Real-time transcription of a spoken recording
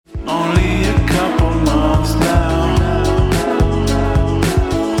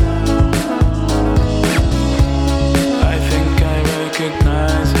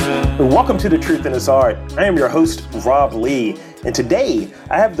Welcome to The Truth in This Art. I am your host, Rob Lee, and today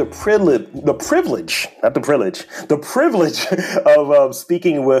I have the privilege of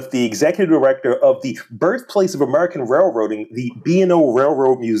speaking with the executive director of the birthplace of American railroading, the B&O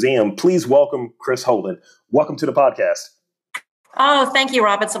Railroad Museum. Please welcome Kris Hoellen. Welcome to the podcast. Oh, thank you,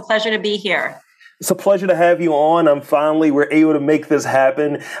 Rob. It's a pleasure to be here. It's a pleasure to have you on. We're able to make this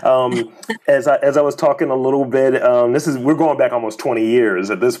happen. As I was talking a little bit, we're going back almost 20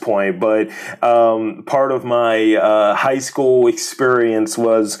 years at this point, but part of my high school experience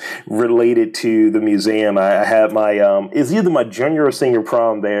was related to the museum. I had it's either my junior or senior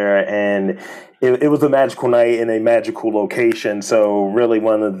prom there, and it was a magical night in a magical location. So really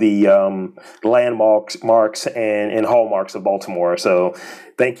one of the landmarks and hallmarks of Baltimore. So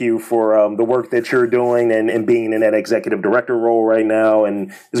thank you for the work that you're doing and being in that executive director role right now.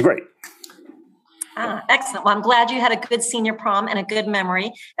 And it's great. Excellent. Well, I'm glad you had a good senior prom and a good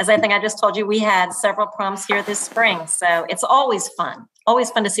memory. As I think I just told you, we had several proms here this spring. So it's always fun.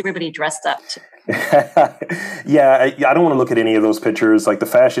 Always fun to see everybody dressed up too. Yeah, I don't want to look at any of those pictures, like the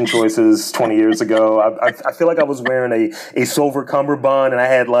fashion choices 20 years ago. I feel like I was wearing a silver cummerbund and I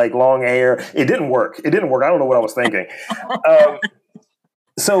had like long hair. It didn't work. I don't know what I was thinking.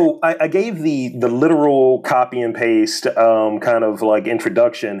 So I gave the literal copy and paste kind of like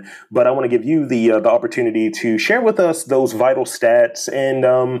introduction, but I want to give you the opportunity to share with us those vital stats.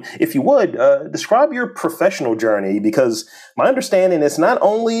 And if you would, describe your professional journey, because my understanding is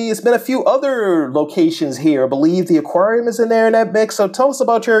it's been a few other locations here. I believe the aquarium is in there in that mix. So tell us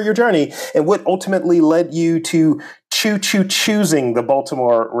about your journey and what ultimately led you to choosing the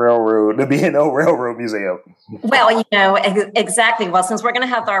Baltimore Railroad, the B&O Railroad Museum. Well, exactly. Well, since we're going to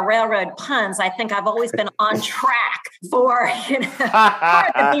have our railroad puns, I think I've always been on track for the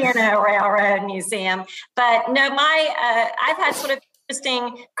B&O Railroad Museum. But no, I've had sort of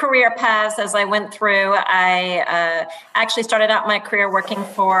interesting career paths as I went through. I actually started out my career working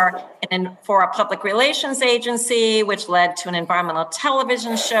for a public relations agency, which led to an environmental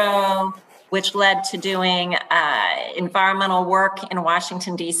television show, which led to doing environmental work in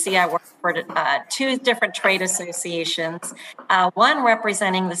Washington, D.C. I worked for two different trade associations, one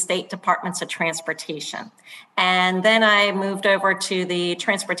representing the state departments of transportation. And then I moved over to the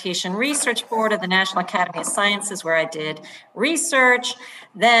Transportation Research Board of the National Academy of Sciences, where I did research.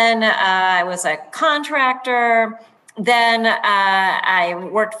 Then I was a contractor. Then I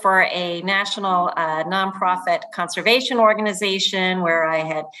worked for a national nonprofit conservation organization where I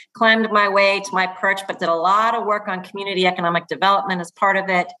had climbed my way to my perch, but did a lot of work on community economic development as part of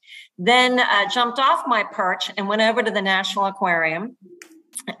it. Then jumped off my perch and went over to the National Aquarium.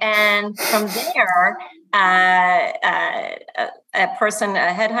 And from there, a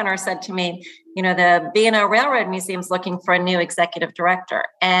headhunter said to me, the B&O Railroad Museum is looking for a new executive director.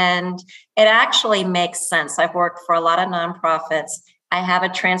 And it actually makes sense. I've worked for a lot of nonprofits. I have a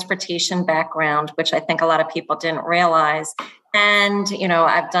transportation background, which I think a lot of people didn't realize. And,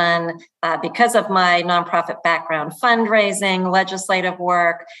 I've done, because of my nonprofit background, fundraising, legislative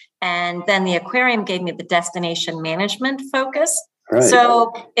work, and then the aquarium gave me the destination management focus. Right.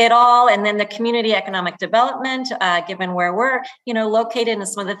 So it all, and then the community economic development, given where we're, located and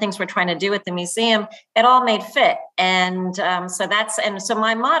some of the things we're trying to do at the museum, it all made fit. And so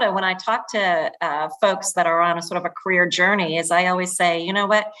my motto when I talk to folks that are on a sort of a career journey is I always say, you know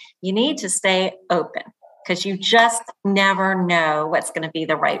what, you need to stay open because you just never know what's going to be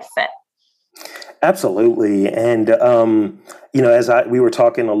the right fit. Absolutely. And, as we were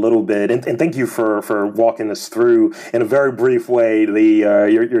talking a little bit, and thank you for walking us through in a very brief way,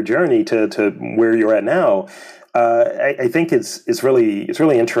 your journey to where you're at now. I think it's really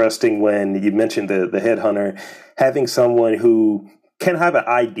interesting when you mentioned the headhunter, having someone who can have an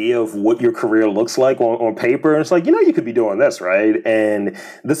idea of what your career looks like on paper. And it's like, you could be doing this, right? And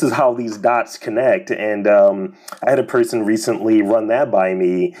this is how these dots connect. And I had a person recently run that by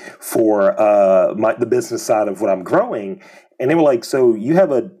me for the business side of what I'm growing. And they were like, so you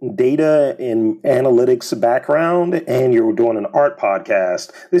have a data and analytics background and you're doing an art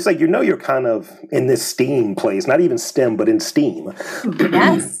podcast. It's like, you're kind of in this STEAM place, not even STEM, but in STEAM.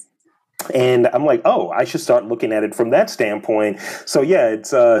 Yes. And I'm like, I should start looking at it from that standpoint. So yeah,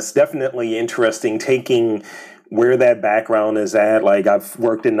 it's definitely interesting taking where that background is at. Like I've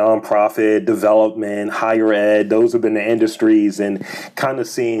worked in nonprofit, development, higher ed. Those have been the industries, and kind of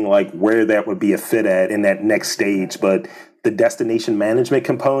seeing like where that would be a fit at in that next stage. But the destination management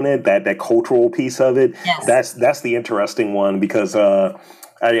component, that cultural piece of it, yes. That's the interesting one, because I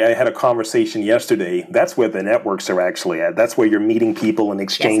had a conversation yesterday. That's where the networks are actually at. That's where you're meeting people and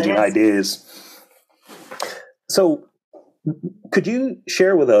exchanging ideas. So Could you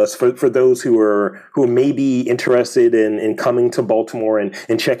share with us, for those who may be interested in coming to Baltimore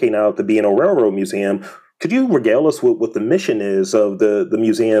and checking out the B&O Railroad Museum, could you regale us with what the mission is of the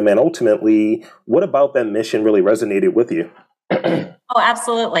museum, and ultimately, what about that mission really resonated with you? Oh,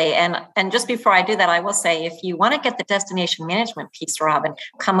 absolutely. And just before I do that, I will say, if you want to get the destination management piece, Robin,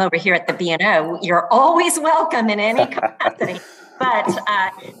 come over here at the B&O. You're always welcome in any capacity. But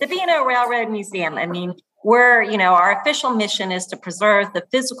the B&O Railroad Museum, I mean, our official mission is to preserve the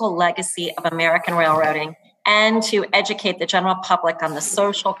physical legacy of American railroading and to educate the general public on the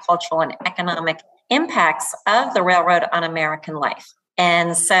social, cultural, and economic impacts of the railroad on American life.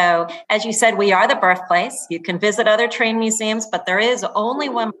 And so, as you said, we are the birthplace. You can visit other train museums, but there is only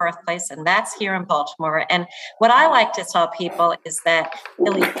one birthplace, and that's here in Baltimore. And what I like to tell people is that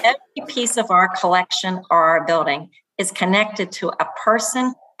really every piece of our collection or our building is connected to a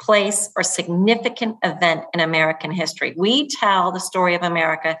person, place, or significant event in American history. We tell the story of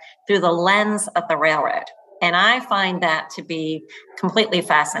America through the lens of the railroad. And I find that to be completely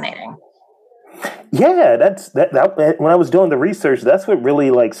fascinating. Yeah, that when I was doing the research, that's what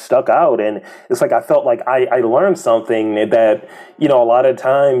really like stuck out. And it's like I felt like I learned something that, a lot of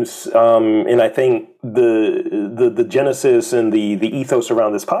times, and I think the genesis and the ethos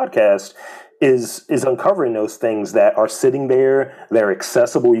around this podcast is uncovering those things that are sitting there, they're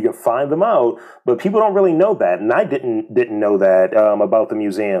accessible, you can find them out, but people don't really know that. And I didn't know that about the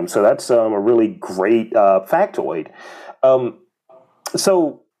museum. So that's a really great factoid.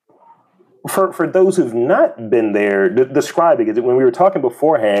 So for those who've not been there, describing it, when we were talking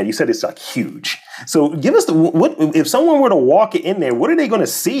beforehand, you said it's like huge. So give us what if someone were to walk in there, what are they going to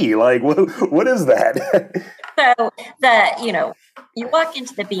see? Like, what is that? So you walk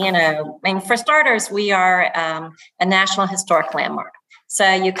into the B&O. I mean, for starters, we are a National Historic Landmark. So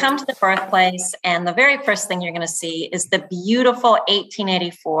you come to the birthplace, and the very first thing you're going to see is the beautiful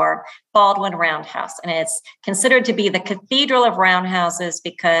 1884 Baldwin Roundhouse. And it's considered to be the cathedral of roundhouses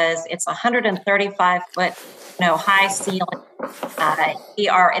because it's 135-foot high ceiling.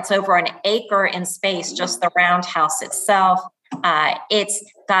 It's over an acre in space, just the roundhouse itself. It's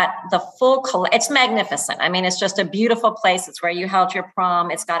got the full, it's magnificent. I mean, it's just a beautiful place. It's where you held your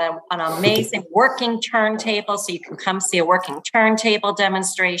prom. It's got an amazing working turntable. So you can come see a working turntable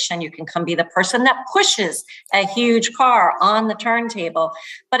demonstration. You can come be the person that pushes a huge car on the turntable.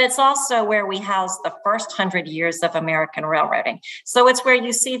 But it's also where we house the first 100 years of American railroading. So it's where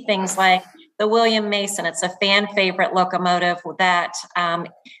you see things like the William Mason. It's a fan favorite locomotive that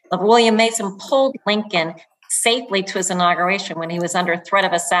William Mason pulled Lincoln safely to his inauguration when he was under threat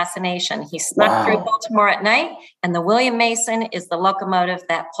of assassination. He snuck through Baltimore at night, and the William Mason is the locomotive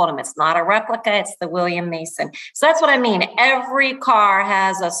that pulled him. It's not a replica, it's the William Mason. So that's what I mean. Every car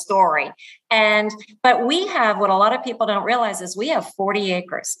has a story. But we have, what a lot of people don't realize is we have 40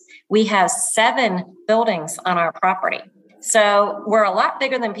 acres. We have 7 buildings on our property. So we're a lot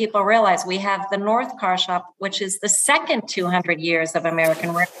bigger than people realize. We have the North Car Shop, which is the second 200 years of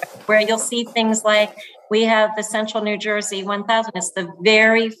American railroad, where you'll see things like we have the Central New Jersey 1000. It's the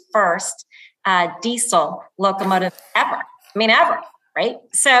very first diesel locomotive ever. I mean, ever, right?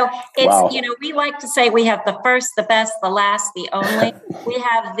 So it's, we like to say we have the first, the best, the last, the only. We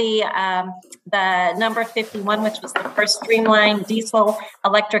have the number 51, which was the first streamlined diesel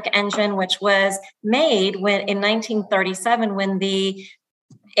electric engine, which was made in 1937 when the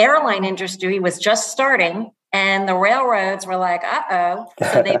airline industry was just starting. And the railroads were like, uh-oh.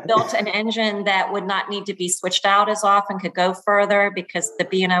 So they built an engine that would not need to be switched out as often, could go further because the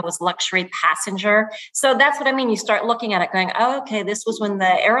B&O was luxury passenger. So that's what I mean. You start looking at it going, oh, okay, this was when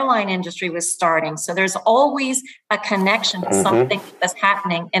the airline industry was starting. So there's always a connection to something that's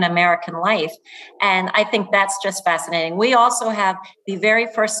happening in American life. And I think that's just fascinating. We also have the very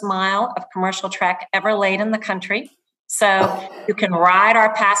first mile of commercial track ever laid in the country. So you can ride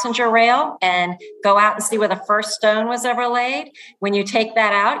our passenger rail and go out and see where the first stone was ever laid. When you take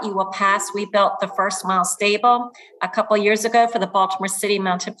that out, you will pass. We built the first mile stable a couple of years ago for the Baltimore City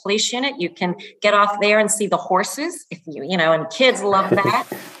Mounted Police Unit. You can get off there and see the horses, if and kids love that.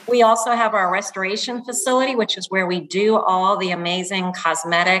 We also have our restoration facility, which is where we do all the amazing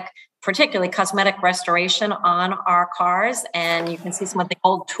particularly cosmetic restoration on our cars. And you can see some of the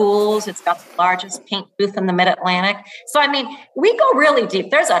old tools. It's got the largest paint booth in the Mid-Atlantic. So, I mean, we go really deep.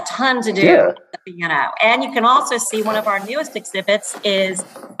 There's a ton to do, And you can also see one of our newest exhibits is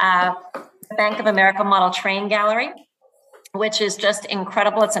the Bank of America Model Train Gallery, which is just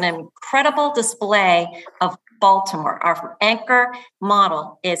incredible. It's an incredible display of Baltimore. Our anchor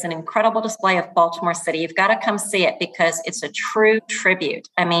model is an incredible display of Baltimore City. You've got to come see it because it's a true tribute.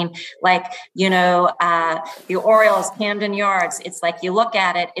 I mean, like, the Orioles, Camden Yards, it's like you look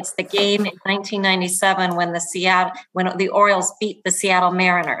at it, it's the game in 1997 when the Orioles beat the Seattle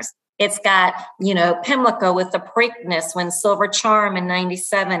Mariners. It's got, Pimlico with the Preakness when Silver Charm in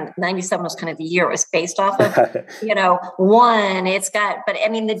 97 was kind of the year it was based off of, one. It's got, but I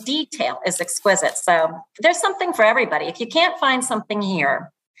mean, the detail is exquisite. So there's something for everybody. If you can't find something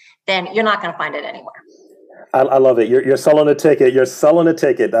here, then you're not going to find it anywhere. I love it. You're selling a ticket. You're selling a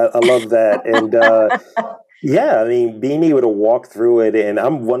ticket. I love that. And yeah, I mean, being able to walk through it, and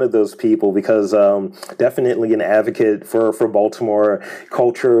I'm one of those people because definitely an advocate for Baltimore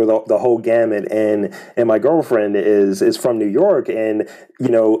culture, the whole gamut. And my girlfriend is from New York, and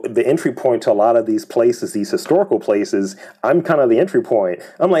the entry point to a lot of these places, these historical places, I'm kind of the entry point.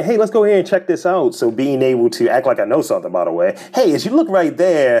 I'm like, hey, let's go here and check this out. So being able to act like I know something, by the way. Hey, as you look right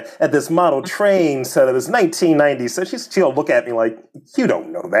there at this model train set of this 1990, so she'll look at me like, you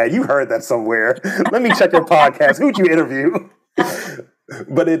don't know that. You heard that somewhere. Let me check your podcast. Who'd you interview?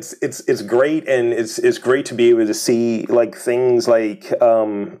 But it's great, and it's great to be able to see like things like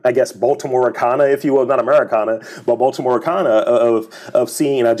I guess Baltimore-Icana, if you will, not Americana, but Baltimore-Icana of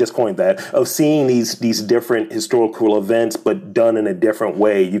seeing, and I just coined that, of seeing these different historical events, but done in a different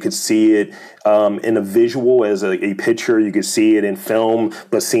way. You could see it in a visual as a picture. You could see it in film,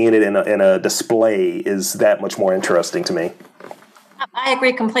 but seeing it in a display is that much more interesting to me. I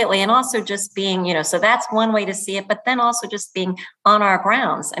agree completely. And also just being, so that's one way to see it, but then also just being on our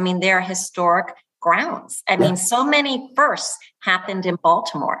grounds. I mean, they're historic grounds. I mean, so many firsts happened in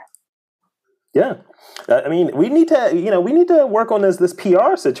Baltimore. Yeah. I mean, we need to work on this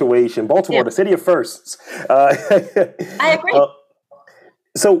PR situation. Baltimore, the city of firsts. I agree.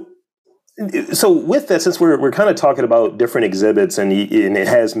 So with that, since we're kind of talking about different exhibits, and it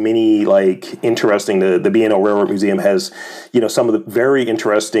has many interesting, the B&O Railroad Museum has, some of the very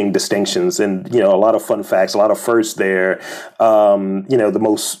interesting distinctions and, a lot of fun facts, a lot of firsts there.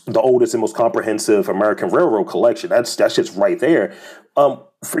 The oldest and most comprehensive American railroad collection. That's just right there.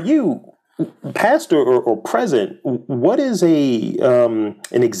 For you, past or present, what is an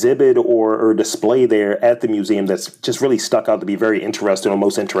exhibit or display there at the museum that's just really stuck out to be very interesting or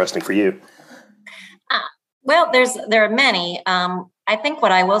most interesting for you? Well, there are many. I think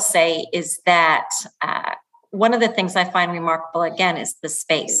what I will say is that one of the things I find remarkable, again, is the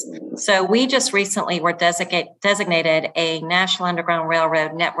space. So we just recently were designated a National Underground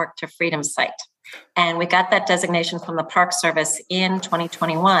Railroad Network to Freedom site. And we got that designation from the Park Service in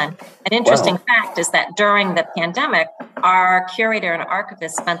 2021. An interesting fact is that during the pandemic, our curator and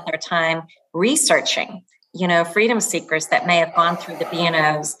archivist spent their time researching, freedom seekers that may have gone through the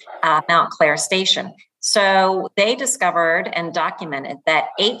B&O's Mount Clair station. So they discovered and documented that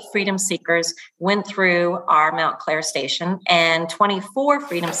 8 freedom seekers went through our Mount Clair station, and 24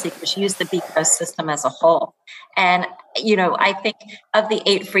 freedom seekers used the B&O system as a whole. And, I think of the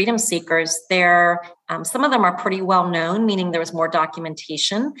 8 freedom seekers, some of them are pretty well known, meaning there was more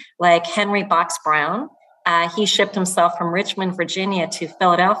documentation, like Henry Box Brown. He shipped himself from Richmond, Virginia to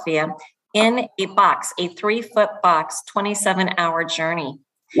Philadelphia in a box, a 3-foot box, 27-hour journey.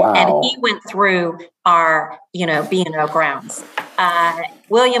 Wow. And he went through our, B&O grounds.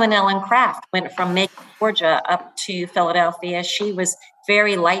 William and Ellen Craft went from Macon, Georgia up to Philadelphia. She was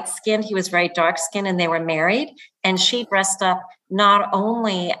very light-skinned. He was very dark-skinned, and they were married. And she dressed up not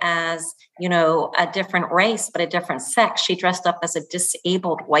only as, a different race, but a different sex. She dressed up as a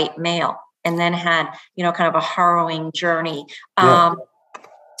disabled white male and then had, kind of a harrowing journey.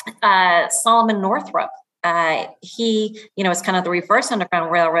 Solomon Northrop. He, is kind of the reverse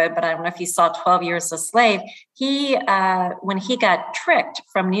Underground Railroad, but I don't know if you saw 12 Years a Slave. He, when he got tricked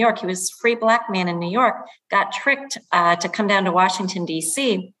from New York, he was a free Black man in New York, got tricked to come down to Washington,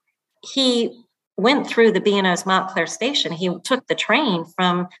 D.C. He went through the B&O's Mount Clair station. He took the train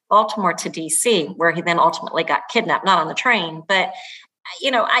from Baltimore to D.C., where he then ultimately got kidnapped, not on the train. But,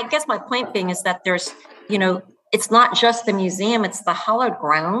 I guess my point being is that there's, it's not just the museum, it's the hallowed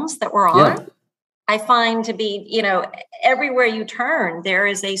grounds that we're on. Yeah. I find to be, everywhere you turn, there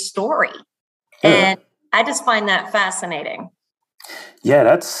is a story. And I just find that fascinating.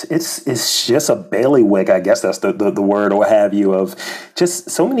 Yeah, it's just a bailiwick, I guess that's the word or what have you, of just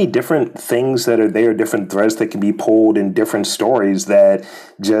so many different things that are there, different threads that can be pulled in different stories that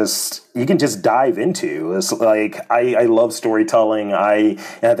you can just dive into. It's like, I love storytelling. And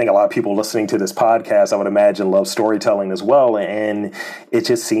I think a lot of people listening to this podcast, I would imagine, love storytelling as well. And it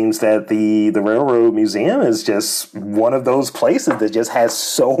just seems that the Railroad Museum is just one of those places that just has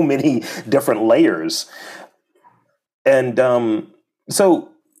so many different layers. And so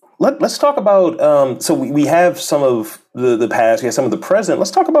let's talk about, so we have some of the past, we have some of the present.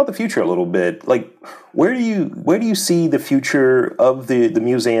 Let's talk about the future a little bit. Like, where do you see the future of the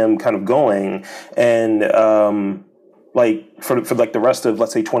museum kind of going? And like for like the rest of,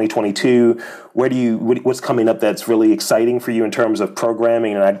 let's say, 2022, what's coming up that's really exciting for you in terms of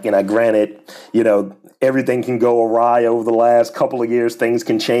programming? And I granted, everything can go awry over the last couple of years. Things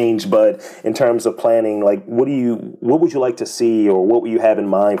can change, but in terms of planning, like what would you like to see, or what would you have in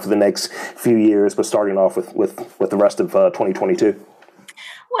mind for the next few years? But starting off with the rest of 2022.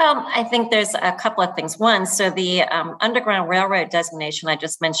 Well, I think there's a couple of things. One, so the Underground Railroad designation I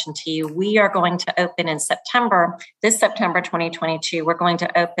just mentioned to you, we are going to open in September, this September 2022, we're going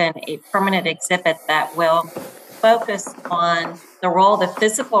to open a permanent exhibit that will focus on the role the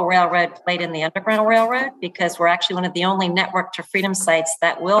physical railroad played in the Underground Railroad, because we're actually one of the only Network to Freedom sites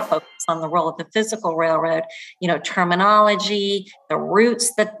that will focus on the role of the physical railroad, terminology, the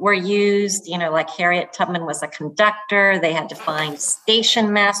routes that were used, like Harriet Tubman was a conductor. They had to find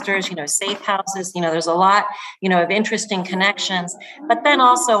station masters, safe houses. There's a lot, of interesting connections, but then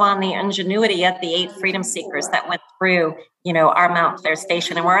also on the ingenuity of the 8 freedom seekers that went through, our Mount Clair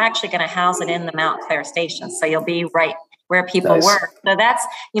station. And we're actually going to house it in the Mount Clair station. So you'll be right where people Nice. were. So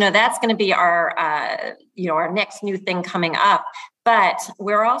that's going to be our, our next new thing coming up. But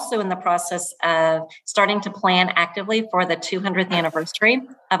we're also in the process of starting to plan actively for the 200th anniversary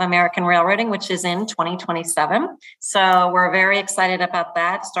of American railroading, which is in 2027. So we're very excited about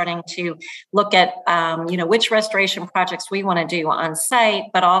that, starting to look at, which restoration projects we want to do on site,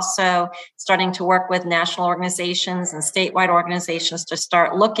 but also starting to work with national organizations and statewide organizations to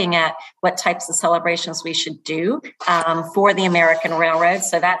start looking at what types of celebrations we should do for the American Railroad.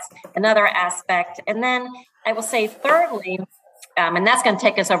 So that's another aspect. And then I will say, thirdly, and that's going to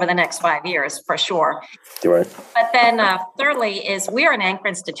take us over the next 5 years for sure. Right. But then thirdly is we are an anchor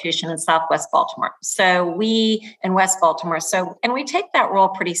institution in Southwest Baltimore. So in West Baltimore. And we take that role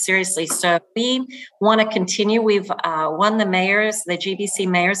pretty seriously. So we want to continue. We've won the GBC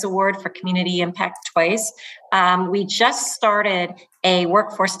Mayor's Award for Community Impact twice. We just started a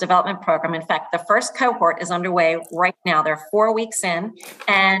workforce development program. In fact, the first cohort is underway right now. They're 4 weeks in,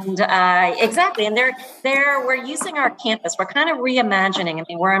 and exactly. And we're using our campus. We're kind of reimagining. I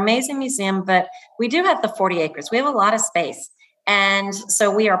mean, we're an amazing museum, but we do have the 40 acres. We have a lot of space, and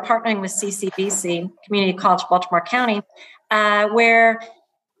so we are partnering with CCBC, Community College Baltimore County, where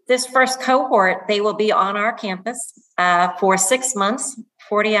this first cohort, they will be on our campus for 6 months,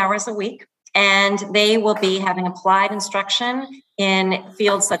 40 hours a week. And they will be having applied instruction in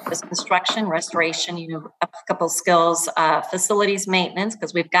fields such as construction, restoration, applicable skills, facilities maintenance,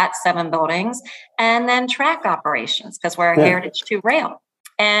 because we've got 7 buildings, and then track operations, because we're a Heritage 2 rail.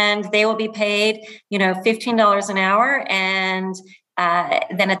 And they will be paid, $15 an hour. And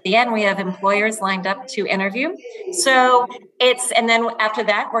then at the end, we have employers lined up to interview. So and then after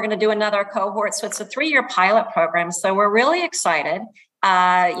that, we're going to do another cohort. So it's a 3-year pilot program. So we're really excited.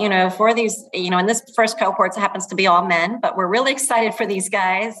 For these, and this first cohort happens to be all men, but we're really excited for these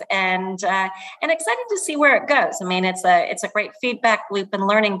guys and excited to see where it goes. I mean, it's a great feedback loop and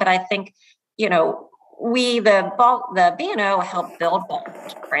learning, but I think, we, the B&O helped build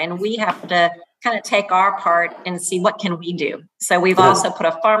Baltimore, and we have to kind of take our part and see what can we do. So we've also put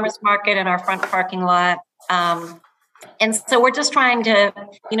a farmer's market in our front parking lot. And so we're just trying to,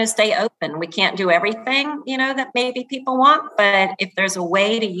 stay open. We can't do everything, that maybe people want, but if there's a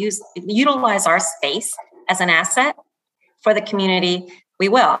way to utilize our space as an asset for the community, we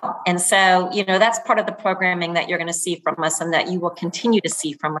will. And so, that's part of the programming that you're going to see from us and that you will continue to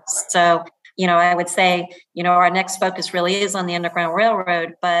see from us. So, I would say, our next focus really is on the Underground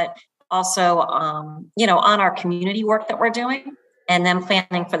Railroad, but also, on our community work that we're doing, and then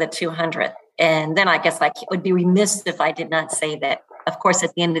planning for the 200th. And then I guess I would be remiss if I did not say that, of course,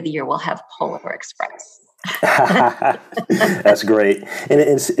 at the end of the year, we'll have Polar Express. That's great. And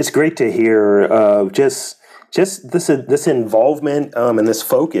it's great to hear just this involvement and this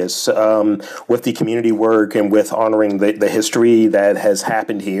focus with the community work and with honoring the history that has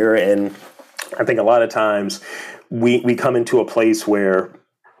happened here. And I think a lot of times we come into a place where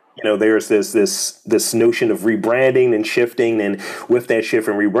there's this notion of rebranding and shifting, and with that shift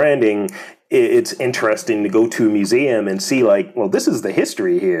and rebranding, it's interesting to go to a museum and see this is the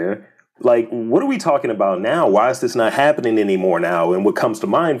history here. like, what are we talking about now? Why is this not happening anymore now? And what comes to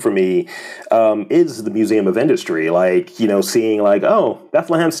mind for me is the Museum of Industry, like, seeing like, oh,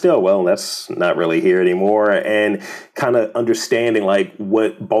 Bethlehem still, well, that's not really here anymore. And kind of understanding like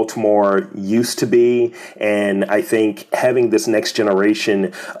what Baltimore used to be. And I think having this next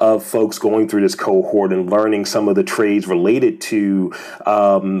generation of folks going through this cohort and learning some of the trades related to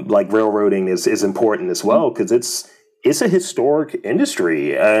like railroading is important as well, because it's a historic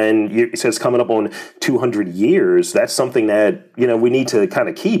industry, and it says coming up on 200 years. That's something that, we need to kind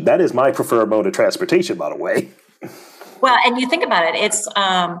of keep. That is my preferred mode of transportation, by the way. Well, and you think about it, it's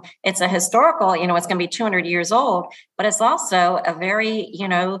a historical, it's going to be 200 years old, but it's also a very,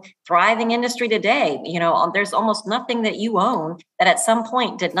 thriving industry today. There's almost nothing that you own that at some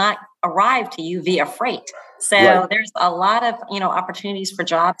point did not arrive to you via freight. So right. There's a lot of, opportunities for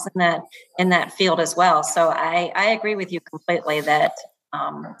jobs in that field as well. So I agree with you completely that,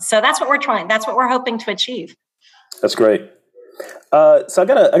 so that's what we're trying. That's what we're hoping to achieve. That's great. So I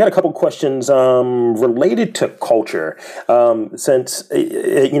got a couple questions related to culture. Since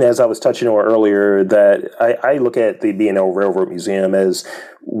as I was touching on earlier, that I look at the B&O Railroad Museum as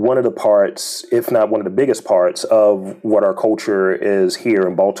one of the parts, if not one of the biggest parts, of what our culture is here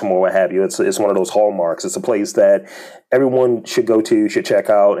in Baltimore, what have you. It's one of those hallmarks. It's a place that everyone should go to, should check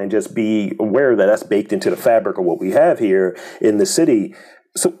out, and just be aware that that's baked into the fabric of what we have here in the city.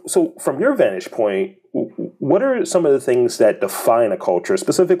 So from your vantage point, what are some of the things that define a culture,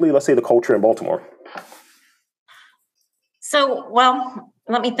 specifically, let's say, the culture in Baltimore? So, well,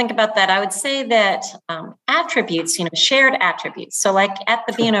 let me think about that. I would say that attributes, shared attributes. So like at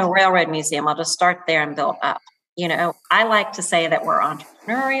the B&O Railroad Museum, I'll just start there and build up. I like to say that we're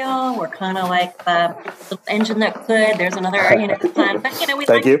entrepreneurial. We're kind of like the little engine that could. There's another, plan. But, we Thank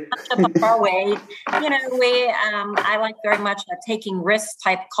like you. to punch up our weight. I like very much a taking risks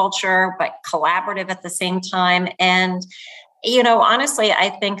type culture, but collaborative at the same time. And, honestly, I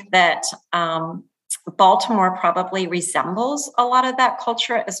think that Baltimore probably resembles a lot of that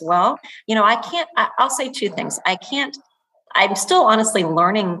culture as well. I'll say two things. I'm still honestly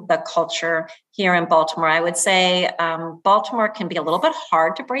learning the culture here in Baltimore. I would say Baltimore can be a little bit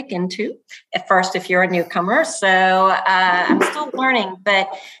hard to break into at first if you're a newcomer. So I'm still learning. But,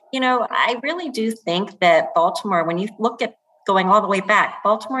 I really do think that Baltimore, when you look at going all the way back,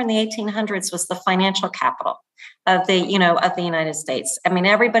 Baltimore in the 1800s was the financial capital of the United States. I mean,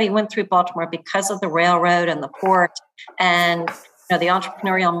 everybody went through Baltimore because of the railroad and the port and the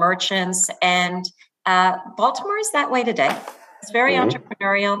entrepreneurial merchants. And Baltimore is that way today. It's very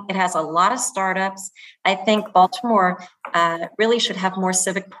entrepreneurial. It has a lot of startups. I think Baltimore really should have more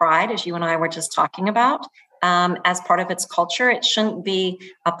civic pride, as you and I were just talking about, as part of its culture. It shouldn't be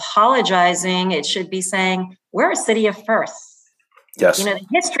apologizing. It should be saying, we're a city of firsts. Yes. The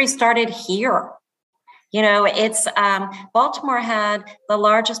history started here. It's Baltimore had the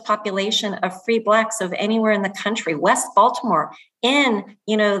largest population of free Blacks of anywhere in the country. West Baltimore in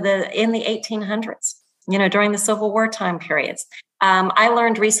the 1800s. During the Civil War time periods. I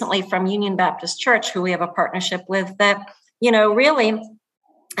learned recently from Union Baptist Church, who we have a partnership with, that really.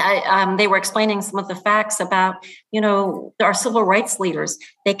 They were explaining some of the facts about our civil rights leaders.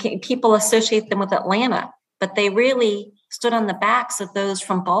 People associate them with Atlanta, but they really stood on the backs of those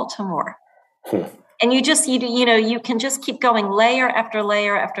from Baltimore. And you can just keep going layer after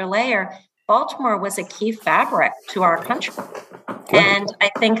layer after layer. Baltimore was a key fabric to our country. And I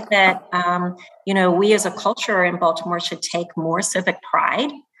think that, we as a culture in Baltimore should take more civic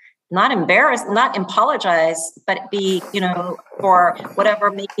pride, not embarrass, not apologize, but be, for whatever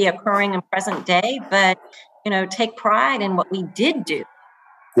may be occurring in present day, but, take pride in what we did do.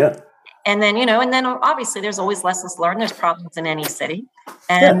 Yeah. And then, and then obviously there's always lessons learned. There's problems in any city,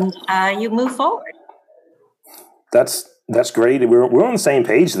 and you move forward. That's great. We're on the same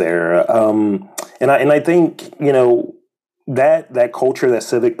page there. And I think, that culture, that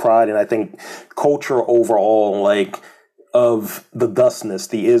civic pride, and I think culture overall, like, of the thusness,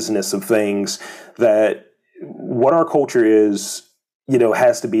 the isness of things, that what our culture is,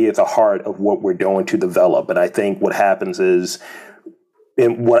 has to be at the heart of what we're doing to develop. And I think what happens is,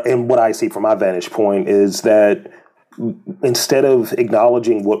 and what I see from my vantage point is that instead of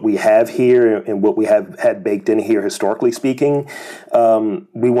acknowledging what we have here and what we have had baked in here, historically speaking,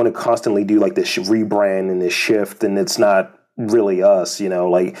 we want to constantly do like this rebrand and this shift, and it's not really us,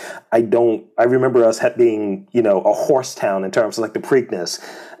 like I remember us being, a horse town in terms of like the Preakness.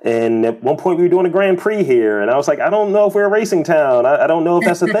 And at one point we were doing a Grand Prix here, and I was like, I don't know if we're a racing town. I don't know if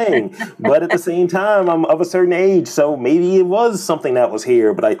that's a thing. But at the same time, I'm of a certain age, so maybe it was something that was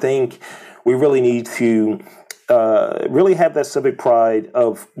here. But I think we really need to really have that civic pride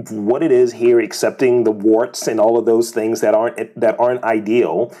of what it is here, accepting the warts and all of those things that aren't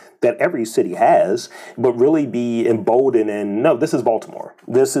ideal, that every city has, but really be emboldened and no, this is Baltimore.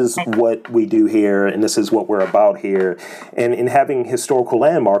 This is what we do here, and this is what we're about here. And in having historical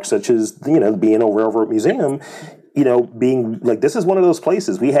landmarks such as, the B&O Railroad Museum, being like, this is one of those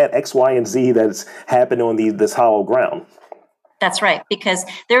places. We had X, Y, and Z that's happened on this hollow ground. That's right, because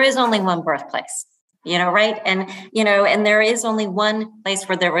there is only one birthplace. Right. And, and there is only one place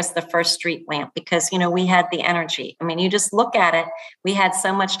where there was the first street lamp because, we had the energy. I mean, you just look at it. We had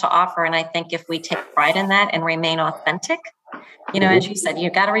so much to offer. And I think if we take pride in that and remain authentic, as you said,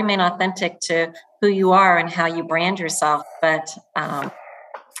 you got to remain authentic to who you are and how you brand yourself. But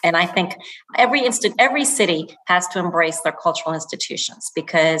and I think every city has to embrace their cultural institutions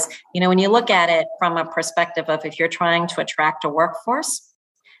because, when you look at it from a perspective of if you're trying to attract a workforce,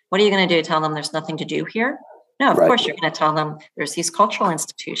 what are you going to do? Tell them there's nothing to do here? No, of course you're going to tell them there's these cultural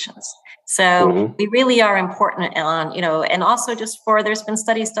institutions. So we really are important on, and also there's been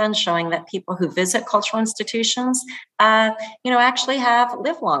studies done showing that people who visit cultural institutions, actually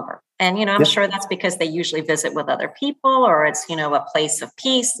live longer. And, I'm sure that's because they usually visit with other people or it's, a place of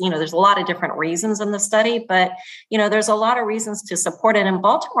peace. There's a lot of different reasons in the study, but, there's a lot of reasons to support it. And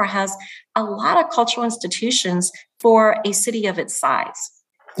Baltimore has a lot of cultural institutions for a city of its size.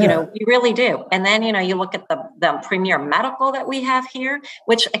 We really do. And then, you look at the premier medical that we have here,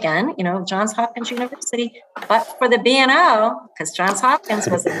 which again, Johns Hopkins University, but for the B&O, because Johns Hopkins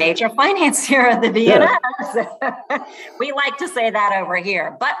was a major financier of the B&O. Yeah. We like to say that over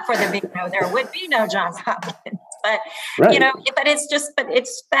here, but for the B&O, there would be no Johns Hopkins. But, but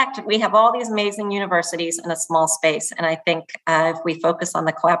it's fact. We have all these amazing universities in a small space. And I think if we focus on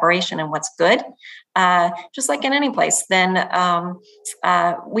the collaboration and what's good, just like in any place, then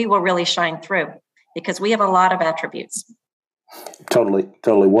we will really shine through because we have a lot of attributes. Totally,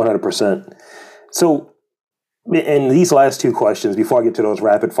 100%. So in these last two questions, before I get to those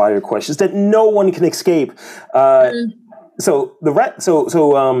rapid fire questions that no one can escape, So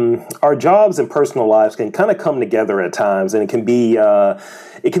our jobs and personal lives can kind of come together at times, and it can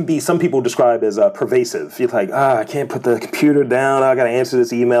be some people describe as pervasive. You're like, I can't put the computer down. I got to answer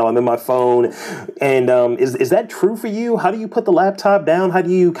this email. I'm in my phone. And is that true for you? How do you put the laptop down? How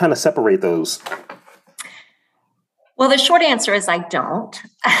do you kind of separate those? Well, the short answer is I don't.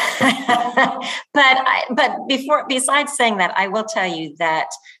 But besides saying that, I will tell you that.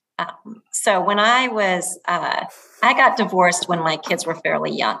 So when I got divorced when my kids were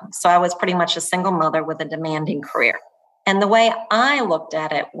fairly young. So I was pretty much a single mother with a demanding career. And the way I looked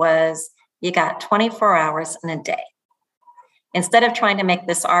at it was you got 24 hours in a day. Instead of trying to make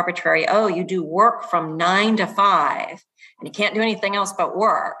this arbitrary, you do work from 9 to 5 and you can't do anything else but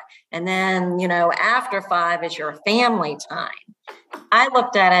work. And then, after 5 is your family time. I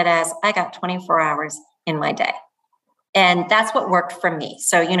looked at it as I got 24 hours in my day. And that's what worked for me.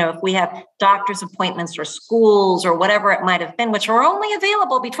 So, if we have doctor's appointments or schools or whatever it might have been, which are only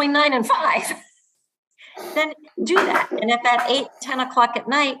available between 9 and 5, then do that. And if at 8, 10 o'clock at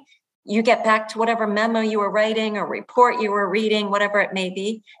night, you get back to whatever memo you were writing or report you were reading, whatever it may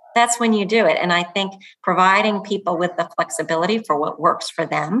be, that's when you do it. And I think providing people with the flexibility for what works for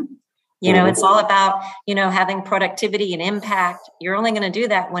them, it's all about, having productivity and impact. You're only going to do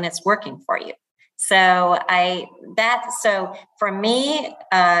that when it's working for you. So for me,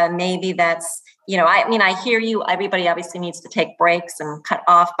 maybe that's, I hear you, everybody obviously needs to take breaks and cut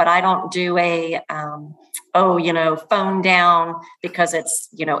off, but I don't do phone down because it's,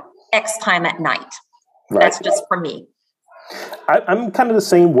 X time at night. Right. That's just for me. I'm kind of the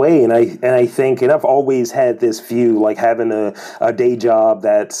same way, and I think, and I've always had this view, like having a day job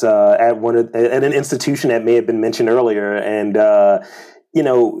that's at an institution that may have been mentioned earlier, and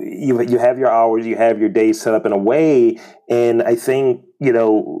you have your hours, you have your day set up in a way, and I think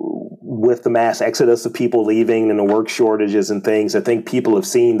with the mass exodus of people leaving and the work shortages and things, I think people have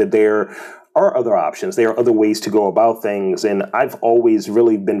seen that there are other options, there are other ways to go about things, and I've always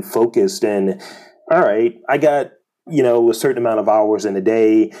really been focused in, all right, I got a certain amount of hours in a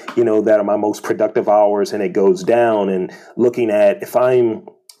day, that are my most productive hours, and it goes down. And looking at if I'm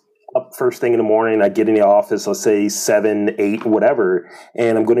up first thing in the morning, I get in the office, let's say 7, 8, whatever,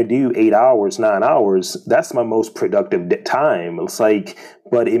 and I'm going to do 8 hours, 9 hours. That's my most productive time. It's like,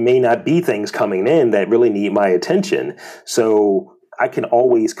 but it may not be things coming in that really need my attention. So I can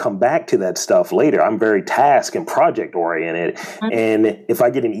always come back to that stuff later. I'm very task and project oriented. Mm-hmm. And if I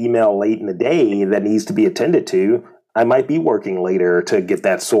get an email late in the day that needs to be attended to, I might be working later to get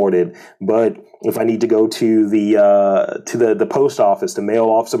that sorted. But if I need to go to the post office to mail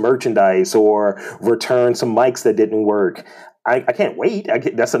off some merchandise or return some mics that didn't work, I can't wait.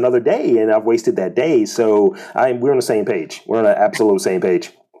 That's another day, and I've wasted that day. So we're on the same page. We're on the absolute same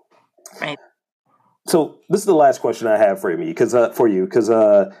page. Right. So this is the last question I have for you, because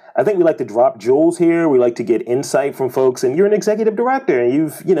I think we like to drop jewels here. We like to get insight from folks, and you're an executive director, and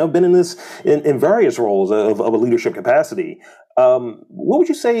you've been in this in various roles of a leadership capacity. What would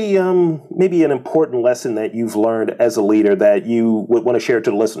you say maybe an important lesson that you've learned as a leader that you would want to share to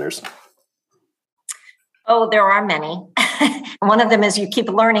the listeners? Oh, there are many. One of them is you keep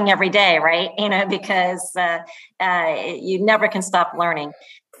learning every day, right? Because you never can stop learning.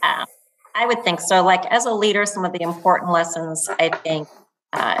 I would think so. Like as a leader, some of the important lessons, I think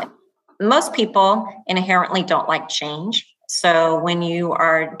most people inherently don't like change. So when you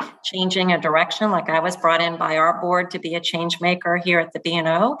are changing a direction, like I was brought in by our board to be a change maker here at the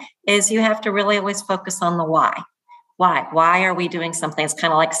B&O, is you have to really always focus on the why. Why are we doing something? It's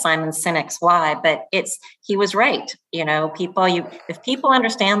kind of like Simon Sinek's why, but he was right. If people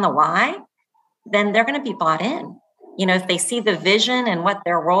understand the why, then they're going to be bought in. If they see the vision and what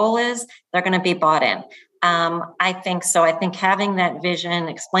their role is, they're going to be bought in. I think so. I think having that vision,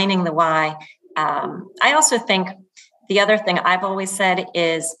 explaining the why. I also think the other thing I've always said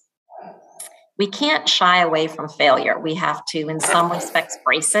is we can't shy away from failure. We have to, in some respects,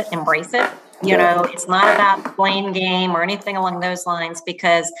 embrace it. It's not about blame game or anything along those lines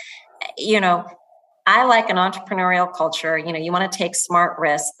because, I like an entrepreneurial culture. You want to take smart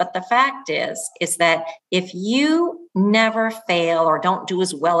risks, but the fact is that if you never fail or don't do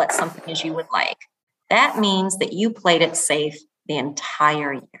as well at something as you would like, that means that you played it safe the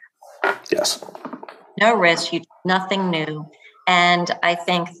entire year. Yes. No risk, nothing new. And I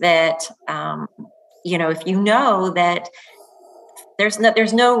think that, if you know that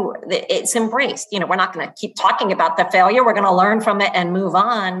it's embraced, we're not going to keep talking about the failure. We're going to learn from it and move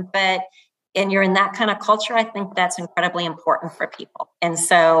on. And you're in that kind of culture, I think that's incredibly important for people. And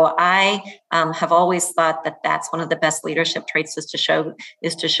so I have always thought that that's one of the best leadership traits is to show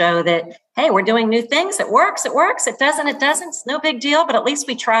that, hey, we're doing new things. It works. It doesn't. It's no big deal. But at least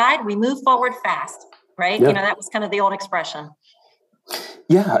we tried. We move forward fast, right? Yeah. That was kind of the old expression.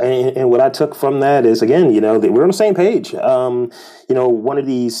 Yeah, and what I took from that is, again, that we're on the same page. One of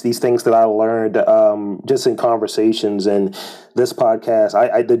these things that I learned just in conversations and this podcast,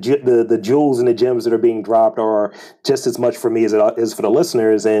 the jewels and the gems that are being dropped are just as much for me as it is for the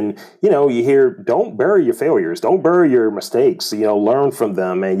listeners. And you hear, don't bury your failures, don't bury your mistakes. Learn from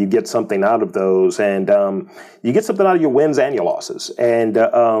them, and you get something out of those, and you get something out of your wins and your losses. And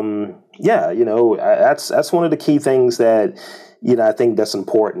that's one of the key things that. I think that's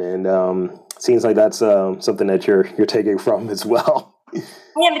important, and seems like that's something that you're taking from as well.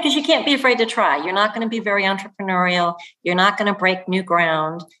 Yeah, because you can't be afraid to try. You're not going to be very entrepreneurial. You're not going to break new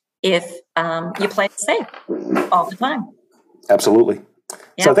ground if you play it safe all the time. Absolutely.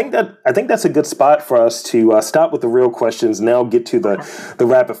 Yeah. So I think that's a good spot for us to stop with the real questions. Now get to the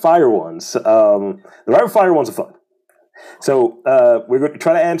rapid fire ones. The rapid fire ones are fun. So we're going to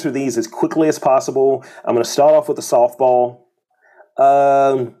try to answer these as quickly as possible. I'm going to start off with a softball.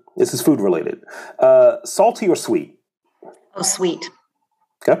 This is food related. Salty or sweet? Oh, sweet.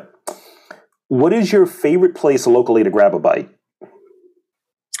 Okay. What is your favorite place locally to grab a bite?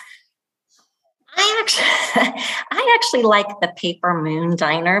 I actually like the Paper Moon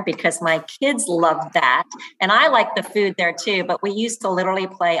Diner because my kids love that. And I like the food there too, but we used to literally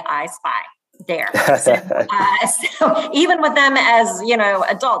play I Spy there. So even with them as,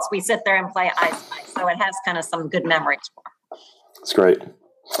 adults, we sit there and play I Spy. So it has kind of some good memories for them. That's great.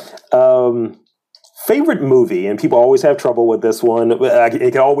 Favorite movie, and people always have trouble with this one.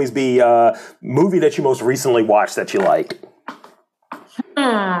 It can always be a movie that you most recently watched that you liked.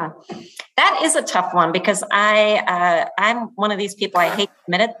 That is a tough one because I'm one of these people, I hate to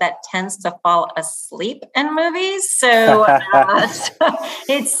admit it, that tends to fall asleep in movies. So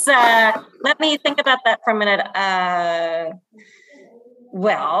it's, let me think about that for a minute.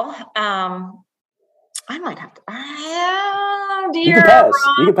 I might have to. Oh, dear. You can pass.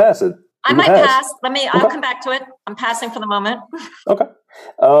 You can pass it. I might pass. I'll come back to it. I'm passing for the moment. Okay.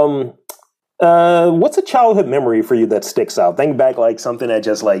 What's a childhood memory for you that sticks out? Think back like something that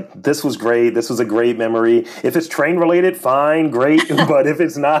just like, this was great. This was a great memory. If it's train related, fine, great. But if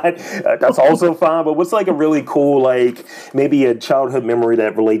it's not, that's also fine. But what's like a really cool, like maybe a childhood memory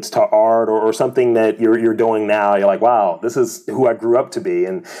that relates to art or something that you're doing now? You're like, wow, this is who I grew up to be.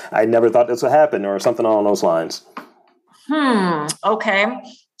 And I never thought this would happen or something along those lines. Okay.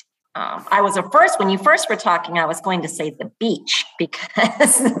 I was when you first were talking, I was going to say the beach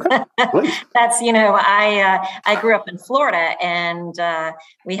because that's, I grew up in Florida and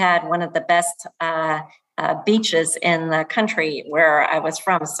we had one of the best beaches in the country where I was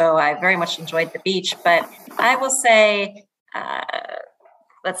from. So I very much enjoyed the beach, but I will say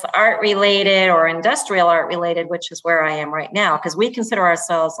that's art related or industrial art related, which is where I am right now, because we consider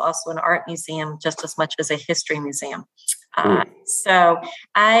ourselves also an art museum just as much as a history museum. So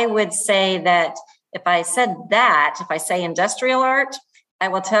I would say that if I say industrial art, I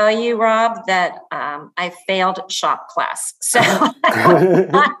will tell you, Rob, that I failed shop class. So I will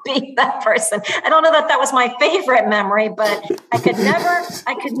not be that person. I don't know that was my favorite memory, but I did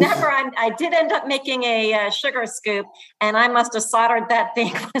end up making a sugar scoop, and I must have soldered that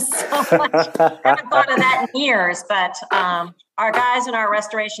thing with so much. I haven't thought of that in years, but our guys in our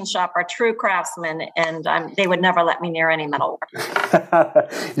restoration shop are true craftsmen, and they would never let me near any metalwork.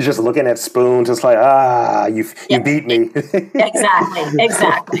 You're just looking at spoons, just like, you beat me.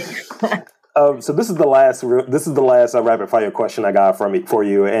 Exactly. So this is the last rapid fire question I got for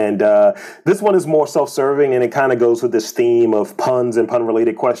you, and this one is more self-serving, and it kind of goes with this theme of puns and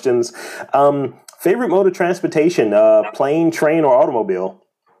pun-related questions. Favorite mode of transportation: plane, train, or automobile?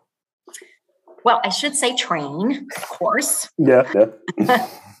 Well, I should say train, of course. Yeah.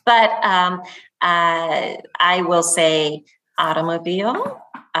 But I will say automobile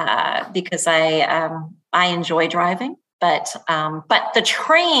because I enjoy driving. But the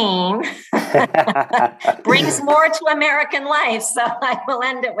train brings more to American life, so I will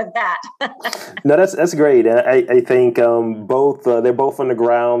end it with that. No, that's great. I think they're both on the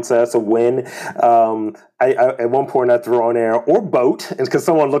ground, so that's a win. I at one point I threw on air or boat, because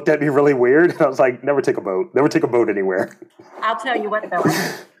someone looked at me really weird. I was like, never take a boat anywhere. I'll tell you what, though.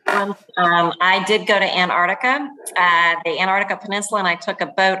 I did go to Antarctica, the Antarctica Peninsula, and I took a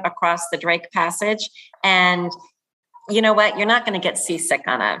boat across the Drake Passage, and you know what? You're not going to get seasick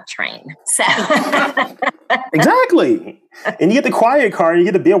on a train. So Exactly. And you get the quiet car and you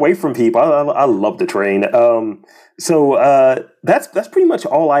get to be away from people. I love the train. So that's pretty much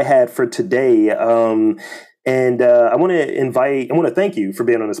all I had for today. And I want to thank you for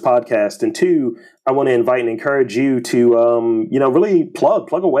being on this podcast. And two, I want to invite and encourage you to, really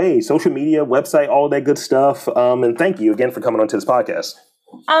plug away, social media, website, all that good stuff. And thank you again for coming onto this podcast.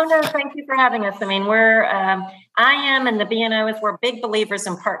 Oh, no, thank you for having us. I mean, I am, and the BNO we're big believers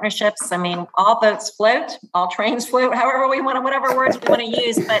in partnerships. I mean, all boats float, all trains float, whatever words we want to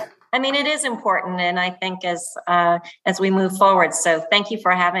use. But I mean, it is important. And I think as we move forward. So thank you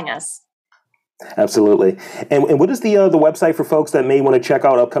for having us. Absolutely. And what is the website for folks that may want to check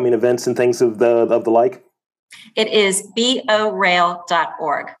out upcoming events and things of the like? It is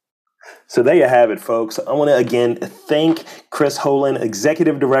borail.org. So there you have it, folks. I want to again thank Kris Hoellen,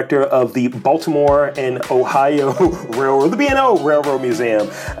 Executive Director of the Baltimore and Ohio Railroad, the B&O Railroad Museum.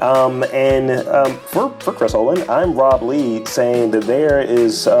 For Kris Hoellen, I'm Rob Lee, saying that there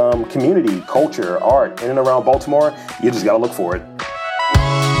is community, culture, art in and around Baltimore. You just got to look for it.